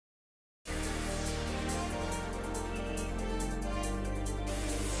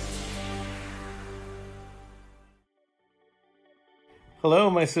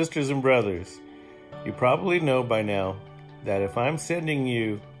Hello, my sisters and brothers. You probably know by now that if I'm sending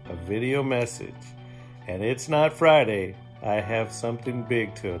you a video message and it's not Friday, I have something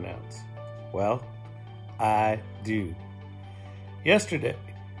big to announce. Well, I do. Yesterday,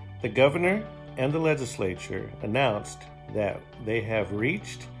 the governor and the legislature announced that they have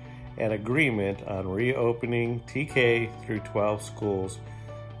reached an agreement on reopening TK through 12 schools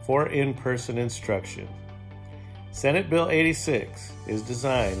for in-person instruction. Senate Bill 86 is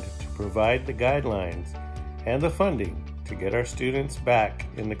designed to provide the guidelines and the funding to get our students back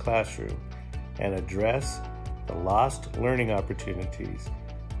in the classroom and address the lost learning opportunities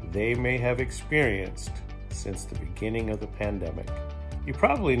they may have experienced since the beginning of the pandemic. You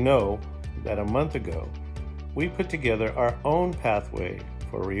probably know that a month ago, we put together our own pathway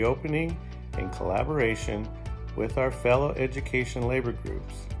for reopening in collaboration with our fellow education labor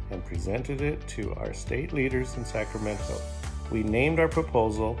groups and presented it to our state leaders in Sacramento. We named our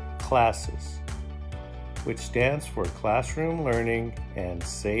proposal CLASSES, which stands for Classroom Learning and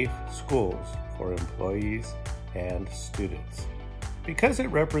Safe Schools for Employees and Students, because it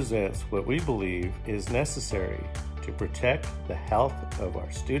represents what we believe is necessary to protect the health of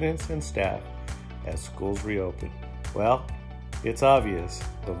our students and staff as schools reopen. Well, it's obvious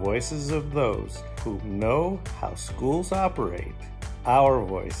the voices of those who know how schools operate, our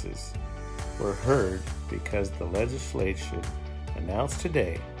voices, were heard because the legislation announced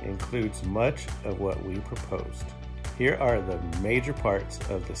today includes much of what we proposed. Here are the major parts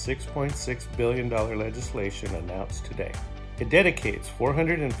of the $6.6 billion legislation announced today. It dedicates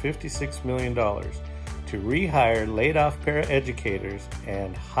 $456 million to rehire laid-off paraeducators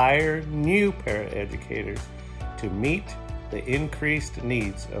and hire new paraeducators to meet the increased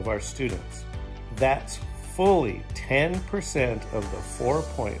needs of our students. That's fully 10% of the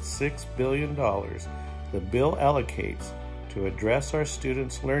 $4.6 billion the bill allocates to address our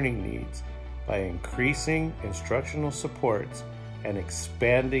students' learning needs by increasing instructional supports and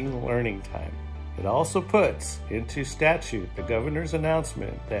expanding learning time. It also puts into statute the governor's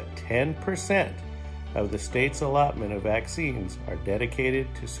announcement that 10% of the state's allotment of vaccines are dedicated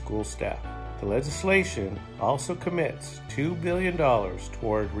to school staff. The legislation also commits $2 billion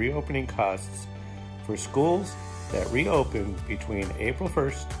toward reopening costs for schools that reopen between April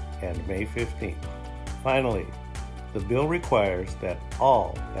 1st and May 15th. Finally, the bill requires that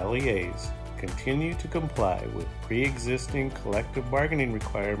all LEAs continue to comply with pre-existing collective bargaining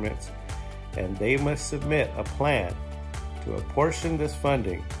requirements, and they must submit a plan to apportion this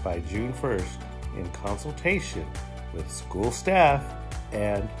funding by June 1st in consultation with school staff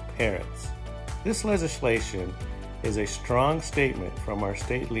and parents. This legislation is a strong statement from our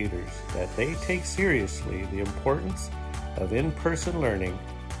state leaders that they take seriously the importance of in-person learning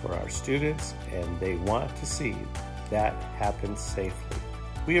for our students, and they want to see that happen safely.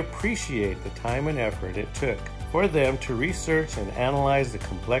 We appreciate the time and effort it took for them to research and analyze the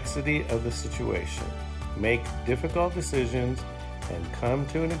complexity of the situation, make difficult decisions, and come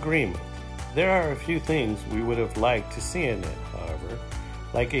to an agreement. There are a few things we would have liked to see in it, however,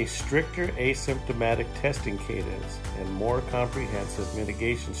 like a stricter asymptomatic testing cadence and more comprehensive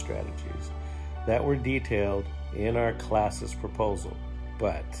mitigation strategies that were detailed in our CLASSES proposal.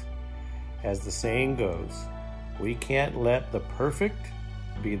 But, as the saying goes, we can't let the perfect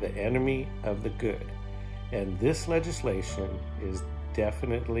be the enemy of the good, and this legislation is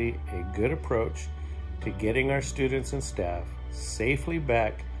definitely a good approach to getting our students and staff safely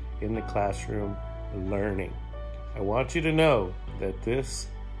back in the classroom learning. I want you to know that this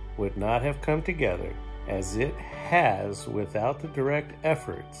would not have come together as it has without the direct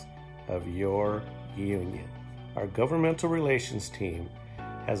efforts of your union. Our governmental relations team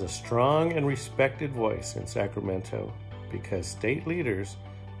has a strong and respected voice in Sacramento because state leaders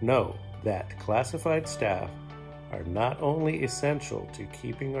know that classified staff are not only essential to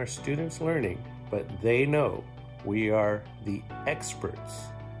keeping our students learning, but they know we are the experts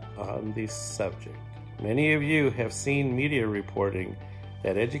on this subject. Many of you have seen media reporting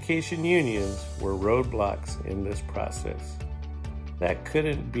that education unions were roadblocks in this process. That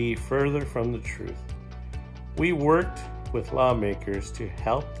couldn't be further from the truth. We worked with lawmakers to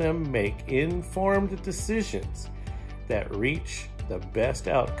help them make informed decisions that reach the best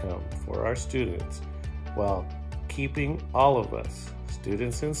outcome for our students while keeping all of us,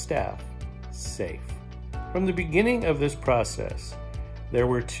 students and staff, safe. From the beginning of this process, there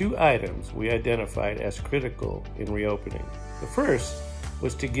were two items we identified as critical in reopening. The first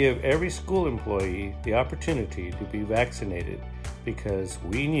was to give every school employee the opportunity to be vaccinated because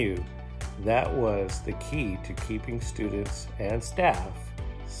we knew that was the key to keeping students and staff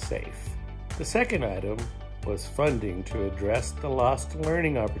safe. The second item was funding to address the lost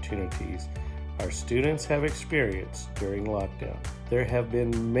learning opportunities our students have experienced during lockdown. There have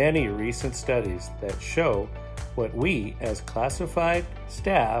been many recent studies that show what we as classified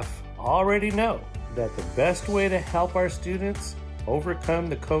staff already know, that the best way to help our students overcome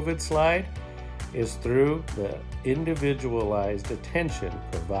the COVID slide is through the individualized attention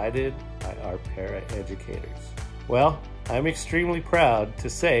provided by our paraeducators. Well, I'm extremely proud to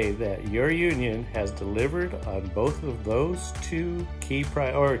say that your union has delivered on both of those two key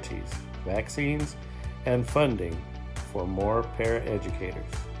priorities, vaccines and funding for more paraeducators.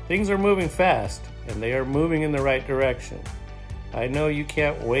 Things are moving fast, and they are moving in the right direction. I know you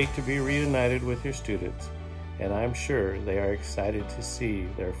can't wait to be reunited with your students, and I'm sure they are excited to see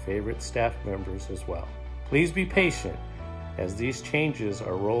their favorite staff members as well. Please be patient as these changes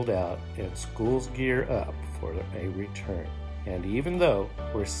are rolled out and schools gear up for a return. And even though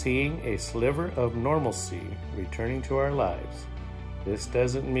we're seeing a sliver of normalcy returning to our lives, this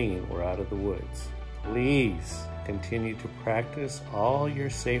doesn't mean we're out of the woods. Please continue to practice all your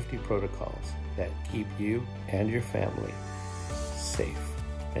safety protocols that keep you and your family safe.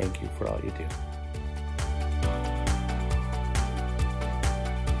 Thank you for all you do.